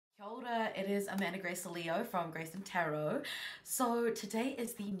Order, it is Amanda Grace Leo from Grace&Tarot. So today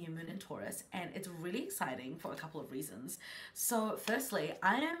is the new moon in Taurus and it's really exciting for a couple of reasons. So firstly,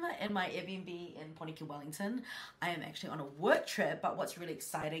 I am in my Airbnb in Poneke, Wellington. I am actually on a work trip, but what's really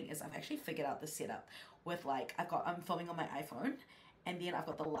exciting is I've actually figured out the setup with I'm filming on my iPhone. And then I've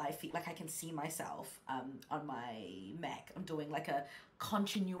got the live feed, like I can see myself on my Mac. I'm doing like a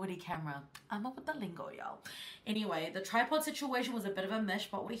continuity camera. I'm up with the lingo, y'all. Anyway, the tripod situation was a bit of a mish,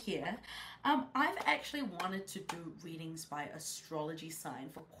 but we're here. I've actually wanted to do readings by Astrology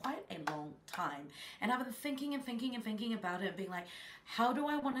Sign for quite a long time. And I've been thinking about it and being like, how do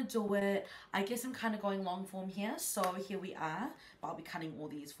I want to do it? I guess I'm kind of going long form here. So here we are. But I'll be cutting all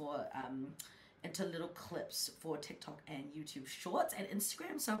these for... into little clips for TikTok and YouTube Shorts and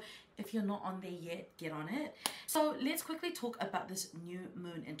Instagram. So if you're not on there yet, get on it. So let's quickly talk about this new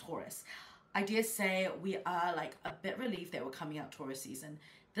moon in Taurus. I dare say we are like a bit relieved that we're coming out Taurus season.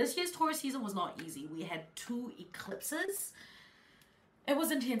 This year's Taurus season was not easy. We had 2 eclipses. It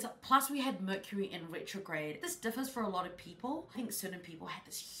was intense. Plus we had Mercury in retrograde. This differs for a lot of people. I think certain people had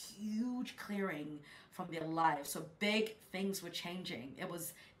this huge clearing from their lives. So big things were changing.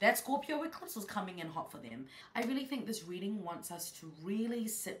 That Scorpio eclipse was coming in hot for them. I really think this reading wants us to really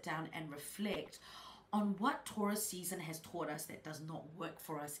sit down and reflect on what Taurus season has taught us that does not work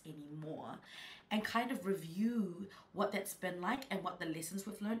for us anymore, and kind of review what that's been like and what the lessons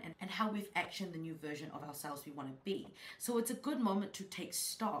we've learned and how we've actioned the new version of ourselves we want to be. So it's a good moment to take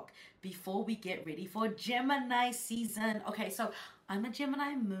stock before we get ready for Gemini season. Okay, so I'm a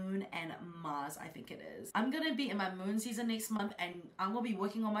Gemini moon and Mars, I think it is. I'm going to be in my moon season next month and I'm going to be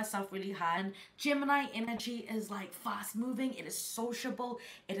working on myself really hard. And Gemini energy is like fast moving. It is sociable.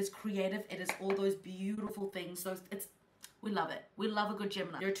 It is creative. It is all those beautiful things. We love it. We love a good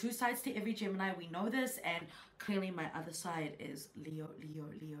Gemini. There are 2 sides to every Gemini. We know this, and clearly my other side is Leo, Leo,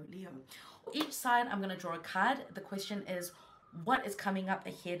 Leo, Leo. Each side, I'm going to draw a card. The question is, what is coming up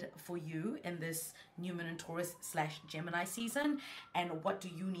ahead for you in this new moon in Taurus / Gemini season, and what do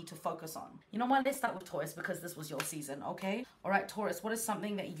you need to focus on? You know what? Let's start with Taurus because this was your season, okay? All right, Taurus, what is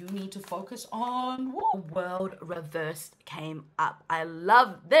something that you need to focus on? Woo! World reversed came up. I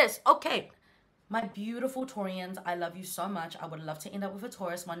love this. Okay. My beautiful Taurians, I love you so much. I would love to end up with a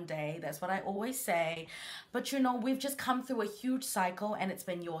Taurus one day. That's what I always say. But you know, we've just come through a huge cycle and it's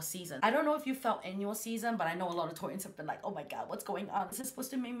been your season. I don't know if you felt in your season, but I know a lot of Taurians have been like, oh my God, what's going on? This is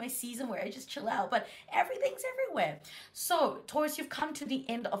supposed to be my season where I just chill out, but everything's everywhere. So Taurus, you've come to the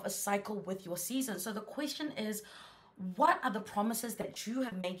end of a cycle with your season. So the question is, what are the promises that you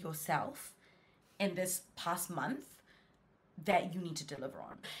have made yourself in this past month that you need to deliver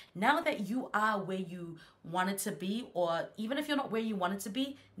on? Now that you are where you wanted to be, or even if you're not where you wanted to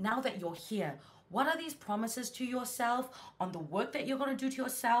be, now that you're here, what are these promises to yourself on the work that you're going to do to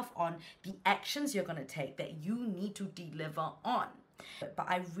yourself, on the actions you're going to take that you need to deliver on? But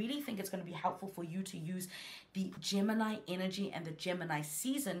I really think it's going to be helpful for you to use the Gemini energy and the Gemini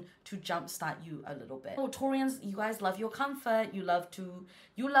season to jumpstart you a little bit. So Taurians, you guys love your comfort. You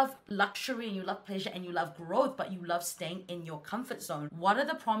love luxury and you love pleasure and you love growth, but you love staying in your comfort zone. What are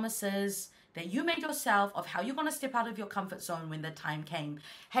the promises that you made yourself of how you're going to step out of your comfort zone when the time came?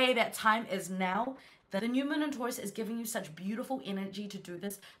 Hey, that time is now. The new moon in Taurus is giving you such beautiful energy to do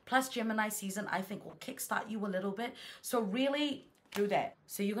this. Plus Gemini season, I think, will kickstart you a little bit. So really do that.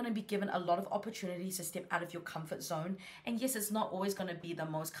 So you're going to be given a lot of opportunities to step out of your comfort zone. And yes, it's not always going to be the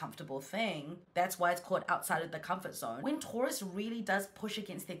most comfortable thing. That's why it's called outside of the comfort zone. When Taurus really does push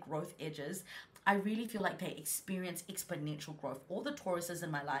against their growth edges, I really feel like they experience exponential growth. All the Tauruses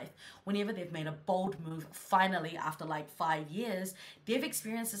in my life, whenever they've made a bold move, finally after like 5 years, they've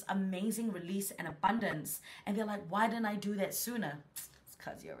experienced this amazing release and abundance. And they're like, why didn't I do that sooner? It's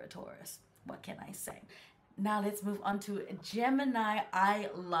because you're a Taurus. What can I say? Now let's move on to Gemini. I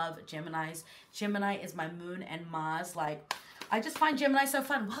love Geminis. Gemini is my moon and Mars. Like, I just find Gemini so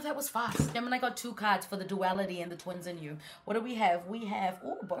fun. Wow, that was fast. Gemini got 2 cards for the duality and the twins in you. What do we have? We have,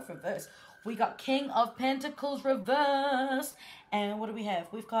 oh, both reversed. We got King of Pentacles reversed. And what do we have?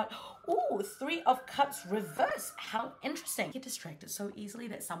 We've got, oh, 3 of Cups reversed. How interesting. I get distracted so easily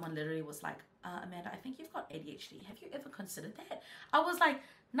that someone literally was like, Amanda, I think you've got ADHD. Have you ever considered that? I was like,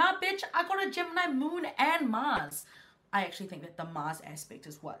 nah, bitch, I got a Gemini moon and Mars. I actually think that the Mars aspect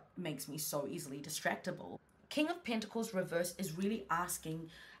is what makes me so easily distractible. King of Pentacles reverse is really asking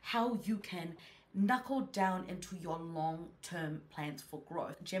how you can knuckle down into your long-term plans for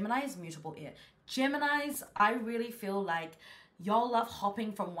growth. Gemini is mutable air. Geminis, I really feel like Y'all love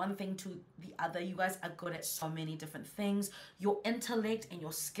hopping from one thing to the other. You guys are good at so many different things. Your intellect and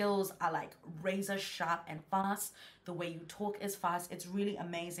your skills are like razor sharp and fast. The way you talk is fast. It's really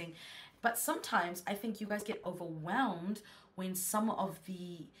amazing. But sometimes I think you guys get overwhelmed when some of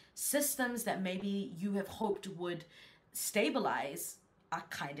the systems that maybe you have hoped would stabilize are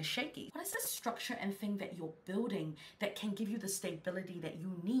kind of shaky. What is this structure and thing that you're building that can give you the stability that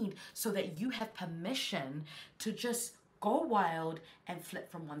you need so that you have permission to just go wild and flip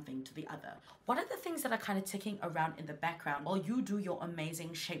from one thing to the other? What are the things that are kind of ticking around in the background while you do your amazing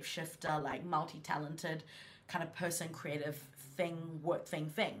shapeshifter, like multi-talented kind of person, creative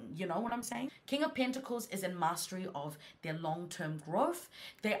thing, you know what I'm saying? King of Pentacles is in mastery of their long-term growth.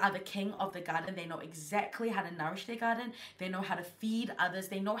 They are the king of the garden. They know exactly how to nourish their garden. They know how to feed others.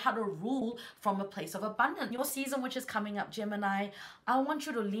 They know how to rule from a place of abundance. Your season, which is coming up, Gemini, I want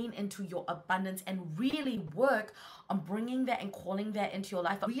you to lean into your abundance and really work on bringing that and calling that into your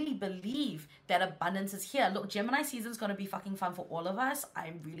life. I really believe that abundance is here. Look, Gemini season is going to be fucking fun for all of us.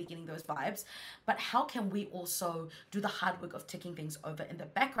 I'm really getting those vibes. But how can we also do the hard work of ticking things over in the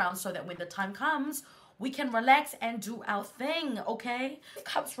background so that when the time comes, we can relax and do our thing, okay?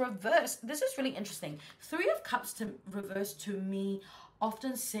 Cups reverse. This is really interesting. 3 of Cups to reverse to me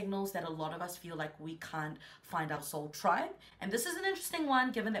often signals that a lot of us feel like we can't find our soul tribe. And this is an interesting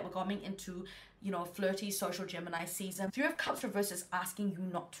one given that we're going into, you know, flirty social Gemini season. 3 of Cups reverse is asking you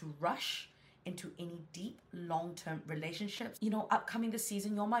not to rush into any deep long-term relationships. You know, upcoming this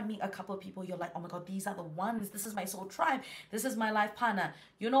season, you might meet a couple of people, you're like, oh my god, these are the ones, this is my soul tribe, this is my life partner.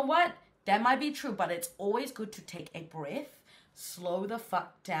 You know what? That might be true, but it's always good to take a breath, slow the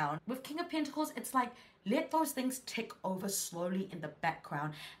fuck down. With King of Pentacles, it's like, let those things tick over slowly in the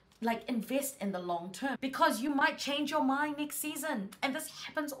background. Like, invest in the long term, because you might change your mind next season, and this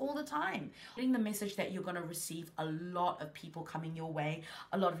happens all the time. Getting the message that you're going to receive a lot of people coming your way,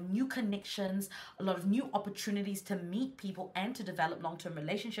 a lot of new connections, a lot of new opportunities to meet people and to develop long-term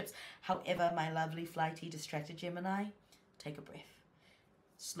relationships. However, my lovely flighty distracted Gemini, take a breath,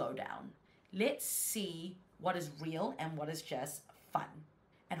 slow down. Let's see what is real and what is just fun,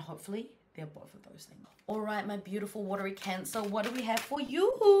 and hopefully they're both of those things. All right, my beautiful watery Cancer, what do we have for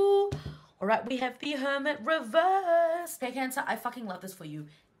you? All right, we have the Hermit reverse. Okay, Cancer, I fucking love this for you.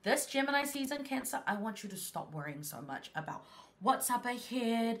 This Gemini season, Cancer, I want you to stop worrying so much about what's up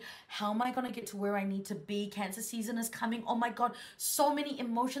ahead. How am I going to get to where I need to be? Cancer season is coming. Oh my God, so many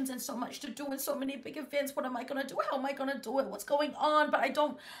emotions and so much to do and so many big events. What am I going to do? How am I going to do it? What's going on? But I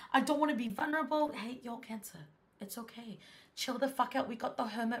don't want to be vulnerable. Hey, yo, Cancer, it's okay. Chill the fuck out. We got the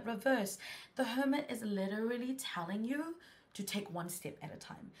Hermit reverse. The Hermit is literally telling you to take one step at a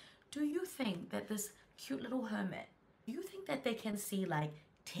time. Do you think that this cute little hermit, do you think that they can see like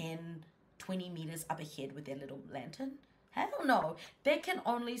 10, 20 meters up ahead with their little lantern? Hell no. They can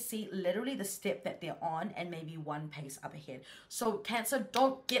only see literally the step that they're on and maybe one pace up ahead. So Cancer,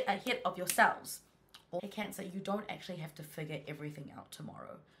 don't get ahead of yourselves. Okay, Cancer, you don't actually have to figure everything out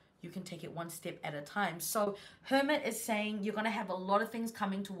tomorrow. You can take it one step at a time. So Hermit is saying you're going to have a lot of things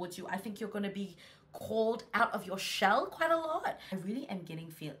coming towards you. I think you're going to be called out of your shell quite a lot. I really am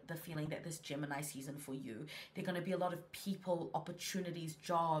getting the feeling that this Gemini season for you, there are going to be a lot of people, opportunities,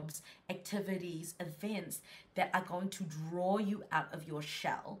 jobs, activities, events that are going to draw you out of your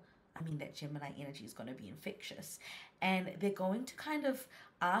shell. I mean, that Gemini energy is going to be infectious. And they're going to kind of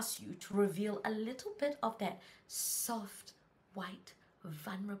ask you to reveal a little bit of that soft, white,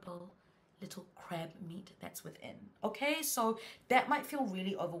 vulnerable little crab meat that's within. Okay, so that might feel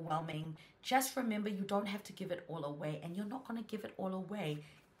really overwhelming. Just remember, you don't have to give it all away, and you're not going to give it all away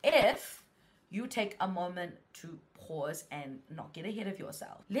if you take a moment to pause and not get ahead of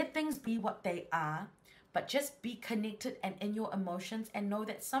yourself. Let things be what they are, but just be connected and in your emotions, and know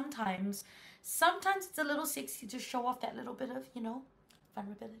that sometimes it's a little sexy to show off that little bit of, you know,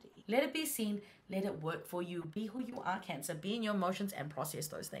 vulnerability. Let it be seen. Let it work for you. Be who you are, Cancer. Be in your emotions and process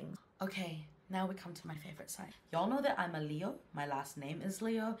those things. Okay, now we come to my favorite sign. Y'all know that I'm a Leo. My last name is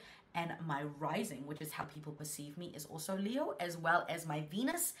Leo. And my rising, which is how people perceive me, is also Leo, as well as my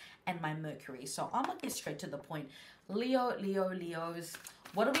Venus and my Mercury. So I'm going to get straight to the point. Leos.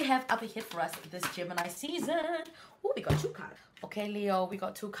 What do we have up ahead for us this Gemini season? Oh, we got 2 cards. Okay, Leo, we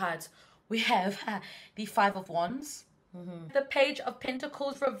got 2 cards. We have the 5 of Wands. The Page of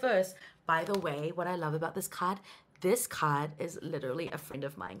Pentacles reverse. By the way, what I love about this card is literally a friend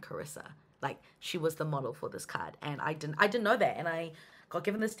of mine, Carissa. Like, she was the model for this card, and I didn't know that, and I got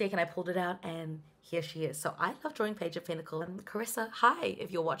given this deck and I pulled it out, and here she is. So I love drawing Page of Pentacles. And Carissa, hi,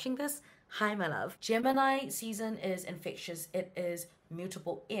 if you're watching this, hi, my love. Gemini season is infectious. It is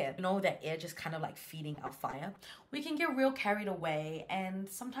mutable air. You know, that air just kind of like feeding our fire. We can get real carried away, and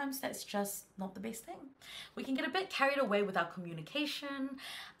sometimes that's just not the best thing. We can get a bit carried away with our communication,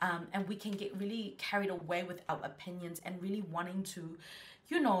 and we can get really carried away with our opinions and really wanting to,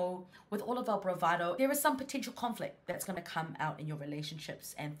 you know, with all of our bravado. There is some potential conflict that's going to come out in your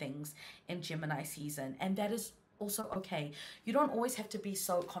relationships and things in Gemini season, and that is also okay. You don't always have to be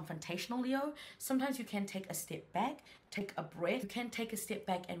so confrontational, Leo. Sometimes you can take a step back, take a breath. You can take a step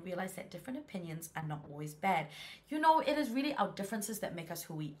back and realize that different opinions are not always bad. You know, it is really our differences that make us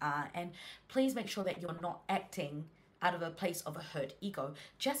who we are, and please make sure that you're not acting out of a place of a hurt ego.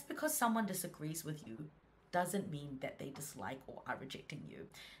 Just because someone disagrees with you doesn't mean that they dislike or are rejecting you.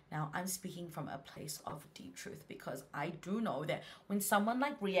 Now, I'm speaking from a place of deep truth, because I do know that when someone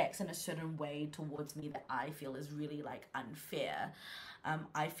like reacts in a certain way towards me that I feel is really like unfair,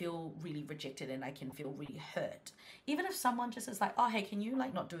 I feel really rejected and I can feel really hurt. Even if someone just is like, oh, hey, can you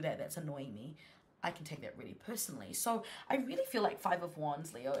like not do that? That's annoying me. I can take that really personally. So I really feel like Five of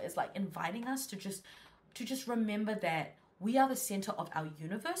Wands, Leo, is like inviting us to just remember that we are the center of our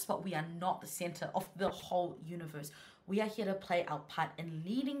universe, but we are not the center of the whole universe. We are here to play our part in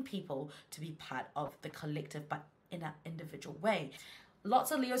leading people to be part of the collective, but in an individual way.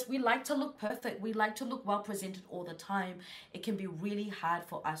 Lots of Leos, we like to look perfect. We like to look well presented all the time. It can be really hard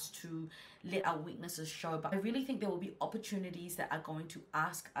for us to let our weaknesses show, but I really think there will be opportunities that are going to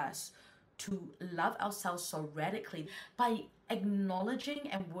ask us to love ourselves so radically by acknowledging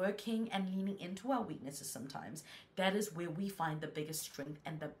and working and leaning into our weaknesses sometimes. That is where we find the biggest strength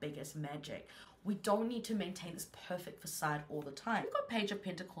and the biggest magic. We don't need to maintain this perfect facade all the time. We've got Page of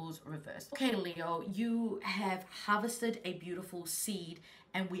Pentacles reversed. Okay, Leo, you have harvested a beautiful seed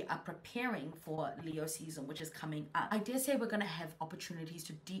and we are preparing for Leo season, which is coming up. I dare say we're going to have opportunities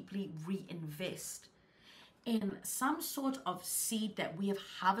to deeply reinvest in some sort of seed that we have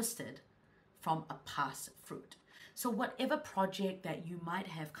harvested from a past fruit. So whatever project that you might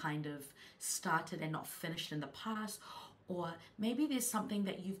have kind of started and not finished in the past, or maybe there's something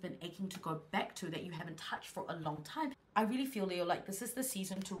that you've been aching to go back to that you haven't touched for a long time. I really feel, Leo, like this is the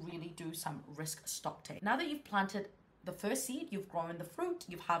season to really do some risk stock take. Now that you've planted the first seed, you've grown the fruit,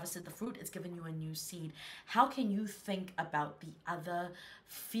 you've harvested the fruit, it's given you a new seed. How can you think about the other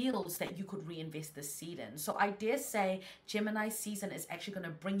fields that you could reinvest this seed in? So I dare say Gemini season is actually going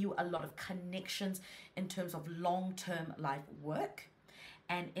to bring you a lot of connections in terms of long-term life work.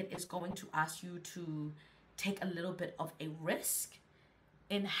 And it is going to ask you to take a little bit of a risk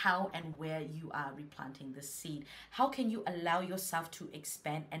in how and where you are replanting the seed. How can you allow yourself to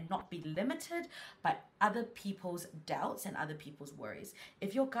expand and not be limited by other people's doubts and other people's worries?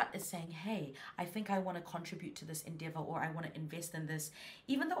 If your gut is saying, hey, I think I want to contribute to this endeavor, or I want to invest in this,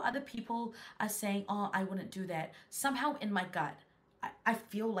 even though other people are saying, oh, I wouldn't do that, somehow in my gut, I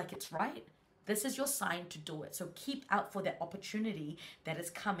feel like it's right. This is your sign to do it. So keep out for that opportunity that is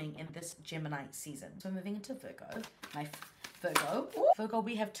coming in this Gemini season. So moving into Virgo, Virgo,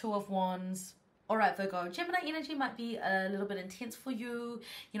 we have Two of Wands. All right, Virgo, Gemini energy might be a little bit intense for you.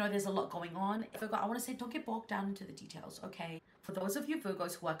 You know, there's a lot going on. Virgo, I want to say don't get bogged down into the details, okay? For those of you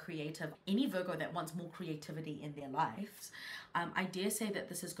Virgos who are creative, any Virgo that wants more creativity in their lives, I dare say that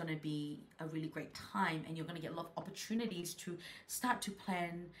this is going to be a really great time, and you're going to get a lot of opportunities to start to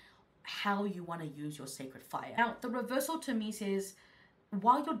plan how you want to use your sacred fire. Now, the reversal to me says,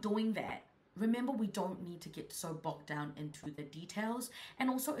 while you're doing that, remember, we don't need to get so bogged down into the details. And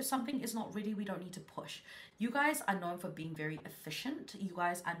also, if something is not ready, we don't need to push. You guys are known for being very efficient. You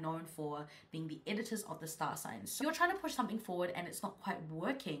guys are known for being the editors of the star signs. So you're trying to push something forward and it's not quite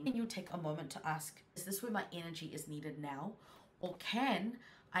working. Can you take a moment to ask, is this where my energy is needed now? Or can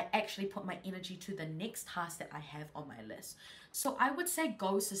I actually put my energy to the next task that I have on my list? So I would say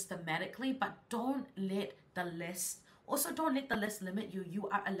go systematically, but don't let the list limit you. You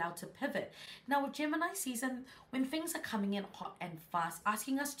are allowed to pivot. Now with Gemini season, when things are coming in hot and fast,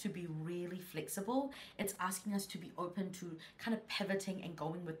 asking us to be really flexible, it's asking us to be open to kind of pivoting and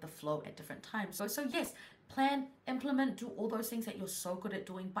going with the flow at different times. So yes, plan, implement, do all those things that you're so good at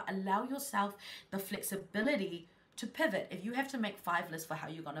doing, but allow yourself the flexibility to pivot. If you have to make 5 lists for how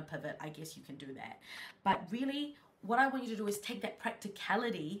you're going to pivot, I guess you can do that. But really, what I want you to do is take that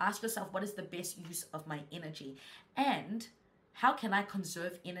practicality, ask yourself, what is the best use of my energy? And how can I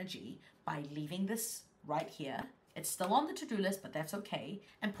conserve energy by leaving this right here? It's still on the to-do list, but that's okay.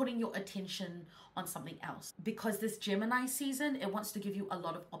 And putting your attention on something else. Because this Gemini season, it wants to give you a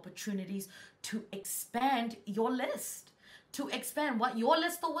lot of opportunities to expand your list. To expand what your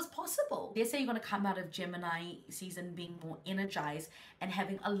list thought was possible. They say you're going to come out of Gemini season being more energized and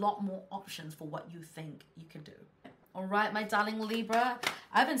having a lot more options for what you think you can do. All right, my darling Libra.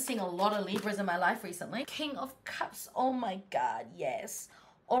 I've been seeing a lot of Libras in my life recently. King of Cups. Oh my God, yes.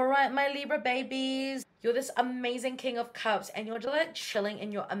 All right, my Libra babies. You're this amazing King of Cups and you're just like chilling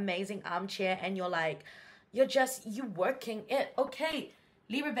in your amazing armchair and you're like, you working it. Okay,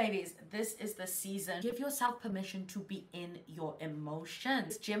 Libra babies, this is the season. Give yourself permission to be in your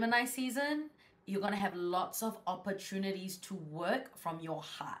emotions. Gemini season, you're going to have lots of opportunities to work from your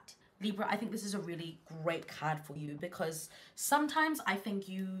heart. Libra, I think this is a really great card for you because sometimes I think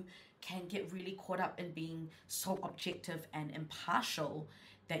you can get really caught up in being so objective and impartial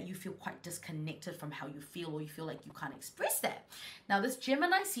that you feel quite disconnected from how you feel, or you feel like you can't express that. Now, this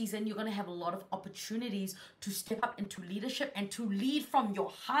Gemini season, you're going to have a lot of opportunities to step up into leadership and to lead from your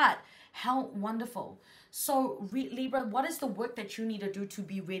heart. How wonderful. So Libra, what is the work that you need to do to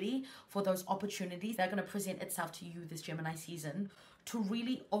be ready for those opportunities that are going to present itself to you this Gemini season? To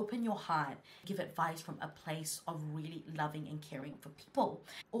really open your heart, give advice from a place of really loving and caring for people.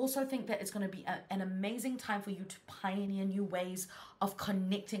 Also think that it's going to be an amazing time for you to pioneer new ways of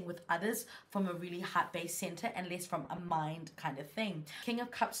connecting with others from a really heart-based center and less from a mind kind of thing. King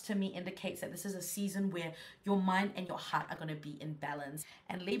of Cups to me indicates that this is a season where your mind and your heart are going to be in balance.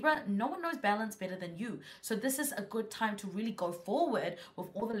 And Libra, no one knows balance better than you. So this is a good time to really go forward with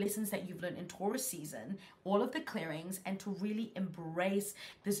all the lessons that you've learned in Taurus season, all of the clearings, and to really embrace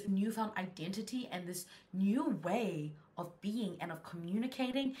this newfound identity and this new way of being and of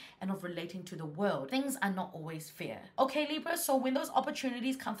communicating and of relating to the world. Things are not always fair. Okay, Libra, so when those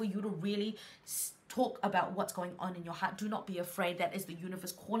opportunities come for you to really talk about what's going on in your heart, do not be afraid. That is the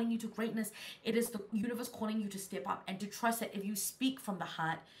universe calling you to greatness. It is the universe calling you to step up and to trust that if you speak from the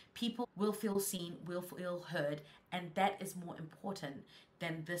heart, people will feel seen, will feel heard, and that is more important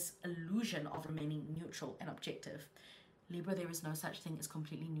than this illusion of remaining neutral and objective. Libra, there is no such thing as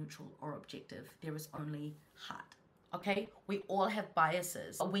completely neutral or objective. There is only heart. Okay, we all have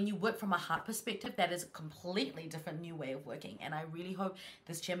biases. But when you work from a heart perspective, that is a completely different new way of working. And I really hope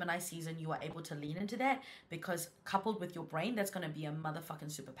this Gemini season you are able to lean into that, because coupled with your brain, that's going to be a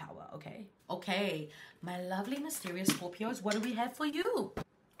motherfucking superpower, okay? Okay, my lovely mysterious Scorpios, what do we have for you?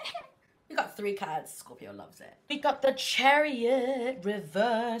 We got 3 cards. Scorpio loves it. We got the Chariot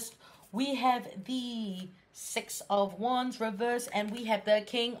reversed. We have the 6 of Wands reversed, and we have the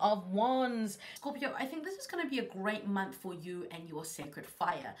King of Wands. Scorpio, I think this is going to be a great month for you and your sacred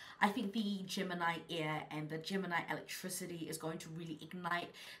fire. I think the Gemini air and the Gemini electricity is going to really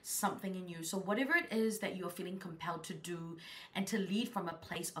ignite something in you. So whatever it is that you're feeling compelled to do and to lead from a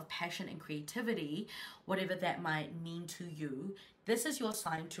place of passion and creativity, whatever that might mean to you, this is your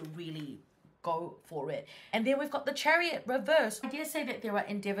sign to really go for it. And then we've got the Chariot reverse. I dare say that there are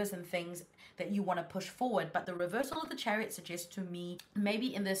endeavors and things that you want to push forward, but the reversal of the Chariot suggests to me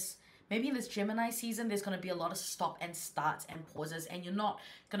maybe in this Gemini season there's going to be a lot of stop and starts and pauses, and you're not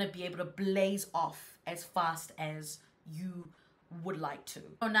going to be able to blaze off as fast as you would like to.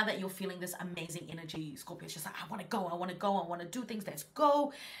 So now that you're feeling this amazing energy, Scorpio, it's just like, I want to go, I want to go, I want to do things, let's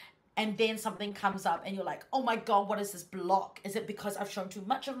go. And then something comes up and you're like, oh my God, what is this block? Is it because I've shown too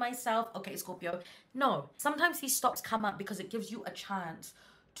much of myself? Okay, Scorpio. No, sometimes these stops come up because it gives you a chance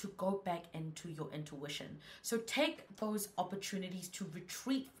to go back into your intuition. So take those opportunities to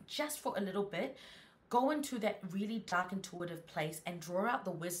retreat just for a little bit, go into that really dark intuitive place and draw out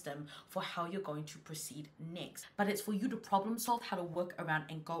the wisdom for how you're going to proceed next. But it's for you to problem solve how to work around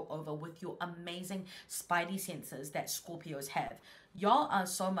and go over with your amazing spidey senses that Scorpios have. Y'all are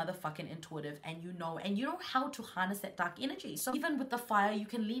so motherfucking intuitive, and you know how to harness that dark energy. So even with the fire, you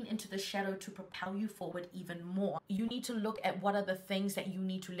can lean into the shadow to propel you forward even more. You need to look at what are the things that you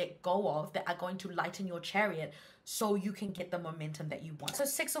need to let go of that are going to lighten your chariot so you can get the momentum that you want. So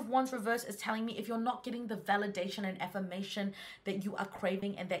 6 of Wands reverse is telling me if you're not getting the validation and affirmation that you are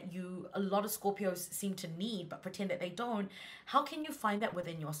craving and that a lot of Scorpios seem to need but pretend that they don't, how can you find that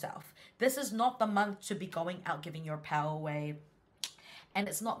within yourself? This is not the month to be going out giving your power away. And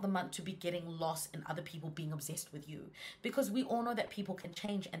it's not the month to be getting lost in other people being obsessed with you, because we all know that people can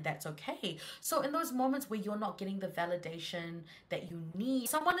change and that's okay. So in those moments where you're not getting the validation that you need,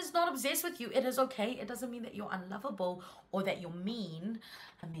 someone is not obsessed with you, it is okay. It doesn't mean that you're unlovable or that you're mean.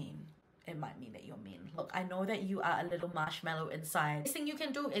 I mean, it might mean that you're mean. Look, I know that you are a little marshmallow inside. This thing you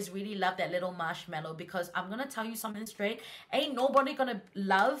can do is really love that little marshmallow, because I'm going to tell you something straight. Ain't nobody going to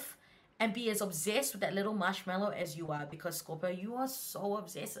love and be as obsessed with that little marshmallow as you are, because Scorpio, you are so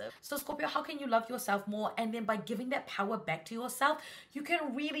obsessive. So Scorpio, how can you love yourself more? And then by giving that power back to yourself, you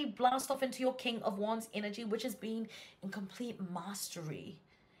can really blast off into your King of Wands energy, which is being in complete mastery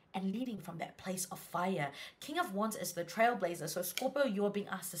and leading from that place of fire. King of Wands is the trailblazer. So Scorpio, you are being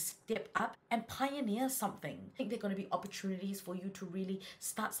asked to step up and pioneer something. I think there are going to be opportunities for you to really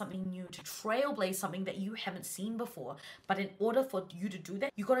start something new, to trailblaze something that you haven't seen before. But in order for you to do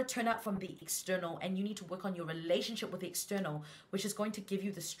that, you got to turn out from the external, and you need to work on your relationship with the external, which is going to give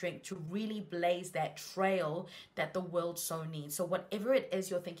you the strength to really blaze that trail that the world so needs. So whatever it is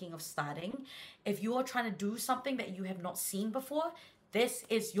you're thinking of starting, if you are trying to do something that you have not seen before, this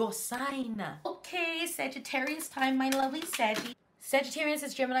is your sign. Okay, Sagittarius time, my lovely Saggy. Sagittarius,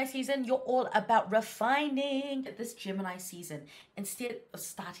 it's Gemini season. You're all about refining. This Gemini season, instead of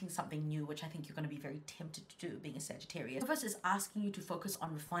starting something new, which I think you're going to be very tempted to do being a Sagittarius, the universe is asking you to focus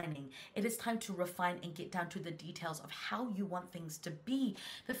on refining. It is time to refine and get down to the details of how you want things to be.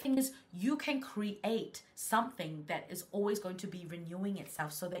 The thing is, you can create something that is always going to be renewing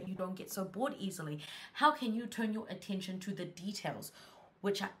itself so that you don't get so bored easily. How can you turn your attention to the details,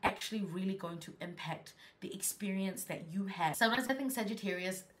 which are actually really going to impact the experience that you have? Sometimes I think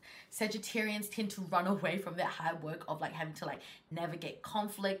Sagittarians tend to run away from that hard work of like having to like navigate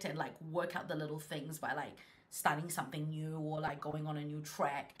conflict and like work out the little things by like starting something new or like going on a new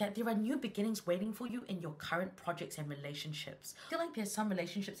track. That there are new beginnings waiting for you in your current projects and relationships. I feel like there's some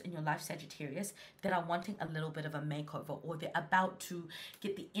relationships in your life, Sagittarius, that are wanting a little bit of a makeover, or they're about to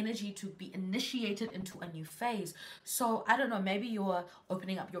get the energy to be initiated into a new phase. So I don't know, maybe you're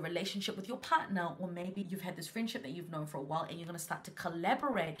opening up your relationship with your partner, or maybe you've had this friendship that you've known for a while and you're going to start to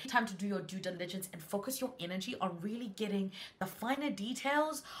collaborate. Time to do your due diligence and focus your energy on really getting the finer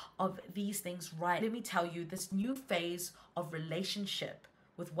details of these things right. Let me tell you, this new phase of relationship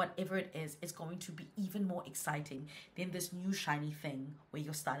with whatever it is going to be even more exciting than this new shiny thing where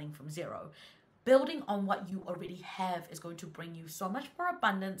you're starting from zero. Building on what you already have is going to bring you so much more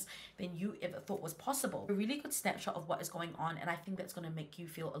abundance than you ever thought was possible. A really good snapshot of what is going on, and I think that's going to make you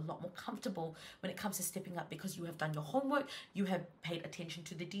feel a lot more comfortable when it comes to stepping up, because you have done your homework, you have paid attention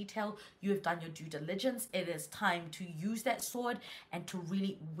to the detail, you have done your due diligence. It is time to use that sword and to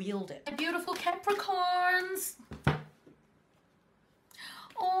really wield it. Beautiful Capricorns!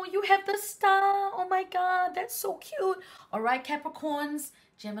 Oh, you have the star. Oh my God, that's so cute. All right, Capricorns,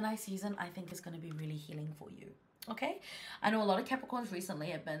 Gemini season, I think, is going to be really healing for you. Okay, I know a lot of Capricorns recently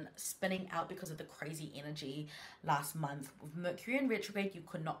have been spinning out because of the crazy energy last month. With Mercury in retrograde, you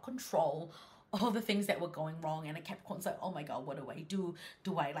could not control all the things that were going wrong, and a Capricorn's like, oh my God, what do I do?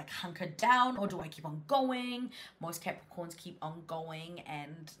 Do I like hunker down, or do I keep on going? Most Capricorns keep on going,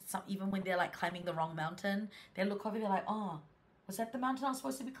 and some, even when they're like climbing the wrong mountain, they look over, they're like, oh, was that the mountain I was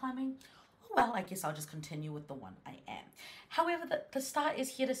supposed to be climbing? Well, I guess I'll just continue with the one I am. However, the star is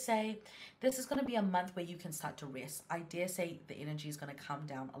here to say this is going to be a month where you can start to rest. I dare say the energy is going to come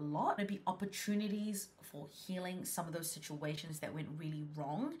down a lot. There'll be opportunities for healing some of those situations that went really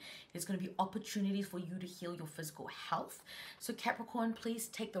wrong. There's going to be opportunities for you to heal your physical health. So Capricorn, please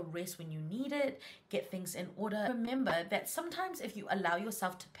take the rest when you need it. Get things in order. Remember that sometimes if you allow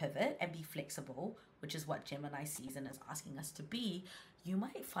yourself to pivot and be flexible, which is what Gemini season is asking us to be, you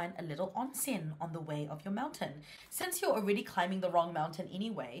might find a little onsen on the way of your mountain. Since you're already climbing the wrong mountain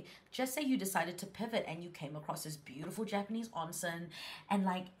anyway, just say you decided to pivot and you came across this beautiful Japanese onsen, and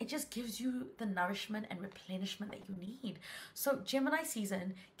like it just gives you the nourishment and replenishment that you need. So Gemini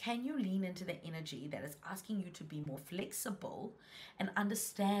season, can you lean into the energy that is asking you to be more flexible and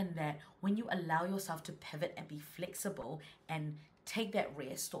understand that when you allow yourself to pivot and be flexible and take that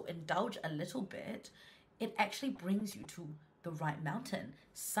rest or indulge a little bit, it actually brings you to the right mountain.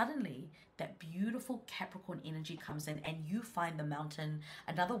 Suddenly that beautiful Capricorn energy comes in and you find the mountain,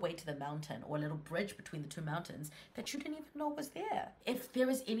 another way to the mountain, or a little bridge between the two mountains that you didn't even know was there. If there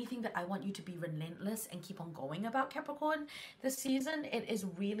is anything that I want you to be relentless and keep on going about, Capricorn, this season, it is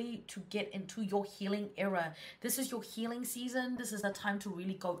really to get into your healing era. This is your healing season. This is a time to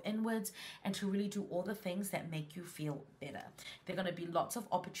really go inwards and to really do all the things that make you feel better. There are going to be lots of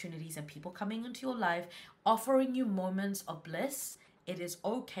opportunities and people coming into your life offering you moments of bliss. It is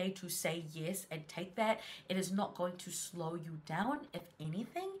okay to say yes and take that. It is not going to slow you down. If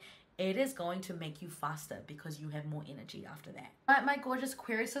anything, it is going to make you faster because you have more energy after that. All right, my gorgeous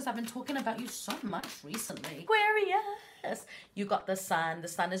Aquariuses, I've been talking about you so much recently. Aquarius, you got the sun. The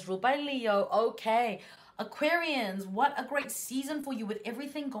sun is ruled by Leo. Okay. Aquarians, what a great season for you with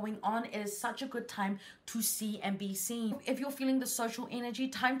everything going on. It is such a good time to see and be seen. If you're feeling the social energy,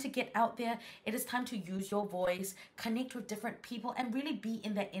 time to get out there. It is time to use your voice, connect with different people, and really be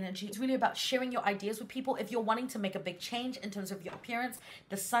in that energy. It's really about sharing your ideas with people. If you're wanting to make a big change in terms of your appearance,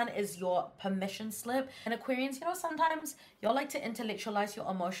 the sun is your permission slip. And Aquarians, you know, sometimes you'll like to intellectualize your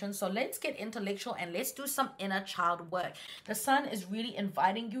emotions. So let's get intellectual and let's do some inner child work. The sun is really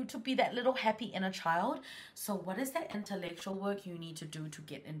inviting you to be that little happy inner child. So what is that intellectual work you need to do to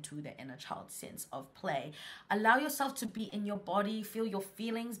get into the inner child sense of play? Allow yourself to be in your body, feel your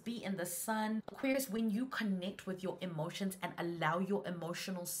feelings, be in the sun. Aquarius, when you connect with your emotions and allow your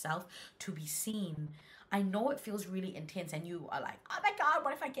emotional self to be seen, I know it feels really intense and you are like, oh my God,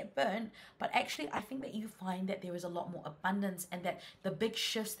 what if I get burned? But actually, I think that you find that there is a lot more abundance and that the big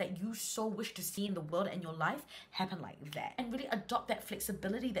shifts that you so wish to see in the world and your life happen like that. And really adopt that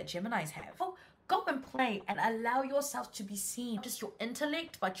flexibility that Geminis have. Oh, go and play and allow yourself to be seen. Not just your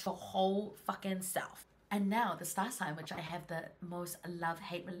intellect, but your whole fucking self. And now the star sign, which I have the most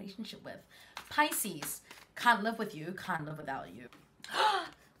love-hate relationship with. Pisces, can't live with you, can't live without you.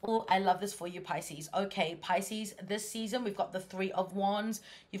 Oh, I love this for you, Pisces. Okay, Pisces, this season, we've got the Three of Wands.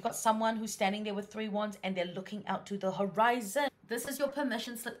 You've got someone who's standing there with 3 wands and they're looking out to the horizon. This is your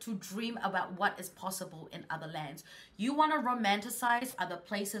permission slip to dream about what is possible in other lands. You want to romanticize other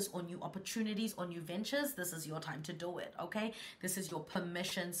places or new opportunities or new ventures. This is your time to do it, okay? This is your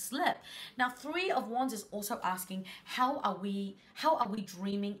permission slip. Now, 3 of Wands is also asking, how are we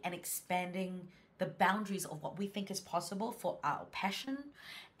dreaming and expanding the boundaries of what we think is possible for our passion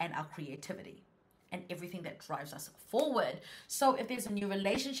and our creativity and everything that drives us forward. So if there's a new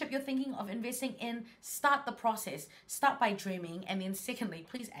relationship you're thinking of investing in, start the process. Start by dreaming, and then secondly,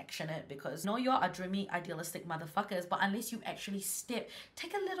 please action it, because I know you're a dreamy, idealistic motherfuckers, but unless you actually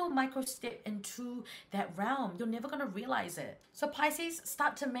take a little micro step into that realm, you're never gonna realize it. So Pisces,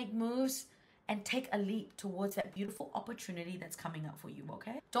 start to make moves and take a leap towards that beautiful opportunity that's coming up for you,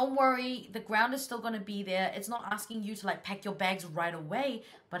 okay? Don't worry, the ground is still going to be there. It's not asking you to like pack your bags right away,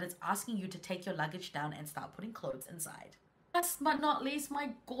 but it's asking you to take your luggage down and start putting clothes inside. Last but not least, my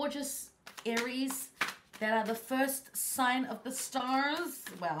gorgeous Aries, that are the first sign of the stars.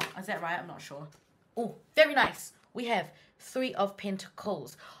 Well, is that right? I'm not sure. Oh, very nice. We have 3 of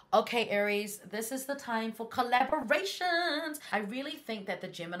Pentacles. Okay, Aries, this is the time for collaborations. I really think that the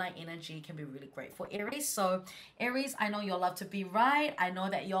Gemini energy can be really great for Aries. So Aries, I know you'll love to be right. I know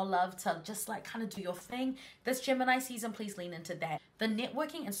that you'll love to just like kind of do your thing. This Gemini season, please lean into that. The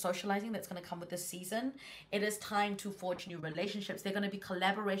networking and socializing that's going to come with this season, it is time to forge new relationships. There are going to be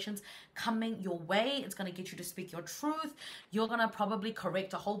collaborations coming your way. It's going to get you to speak your truth. You're going to probably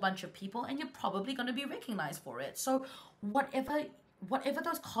correct a whole bunch of people and you're probably going to be recognized for it. So whatever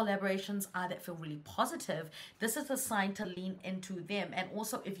those collaborations are that feel really positive, this is a sign to lean into them. And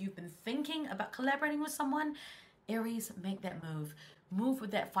also, if you've been thinking about collaborating with someone, Aries, make that move. Move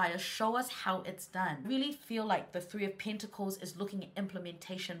with that fire. Show us how it's done. Really feel like the 3 of Pentacles is looking at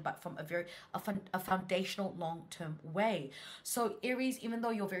implementation, but from a foundational long-term way. So Aries, even though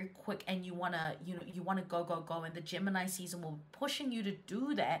you're very quick and you wanna go, and the Gemini season will be pushing you to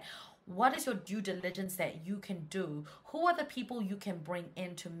do that, what is your due diligence that you can do? Who are the people you can bring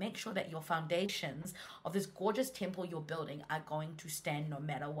in to make sure that your foundations of this gorgeous temple you're building are going to stand no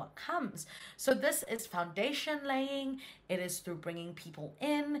matter what comes? So this is foundation laying. It is through bringing people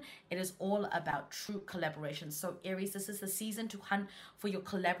in. It is all about true collaboration. So Aries, this is the season to hunt for your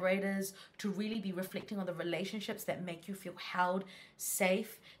collaborators, to really be reflecting on the relationships that make you feel held,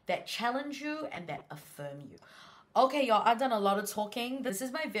 safe, that challenge you, and that affirm you. Okay, y'all, I've done a lot of talking. This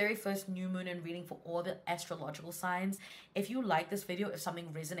is my very first new moon and reading for all the astrological signs. If you like this video, if something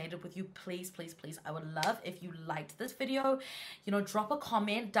resonated with you, please, please, please, I would love if you liked this video. You know, drop a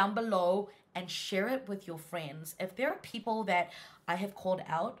comment down below and share it with your friends. If there are people that I have called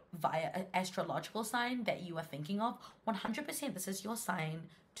out via an astrological sign that you are thinking of, 100% this is your sign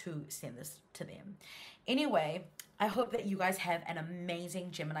to send this to them. Anyway, I hope that you guys have an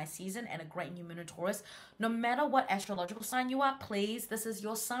amazing Gemini season and a great new moon in Taurus. No matter what astrological sign you are, please, this is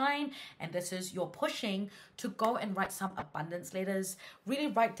your sign and this is your pushing to go and write some abundance letters. Really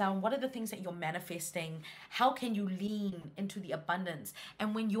write down what are the things that you're manifesting. How can you lean into the abundance?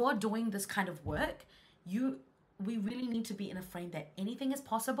 And when you're doing this kind of work, we really need to be in a frame that anything is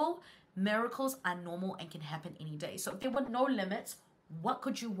possible. Miracles are normal and can happen any day. So if there were no limits, what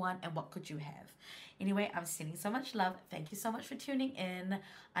could you want and what could you have? Anyway, I'm sending so much love. Thank you so much for tuning in.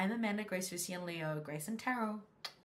 I'm Amanda, Grace, Lucy, and Leo, Grace and Tarot.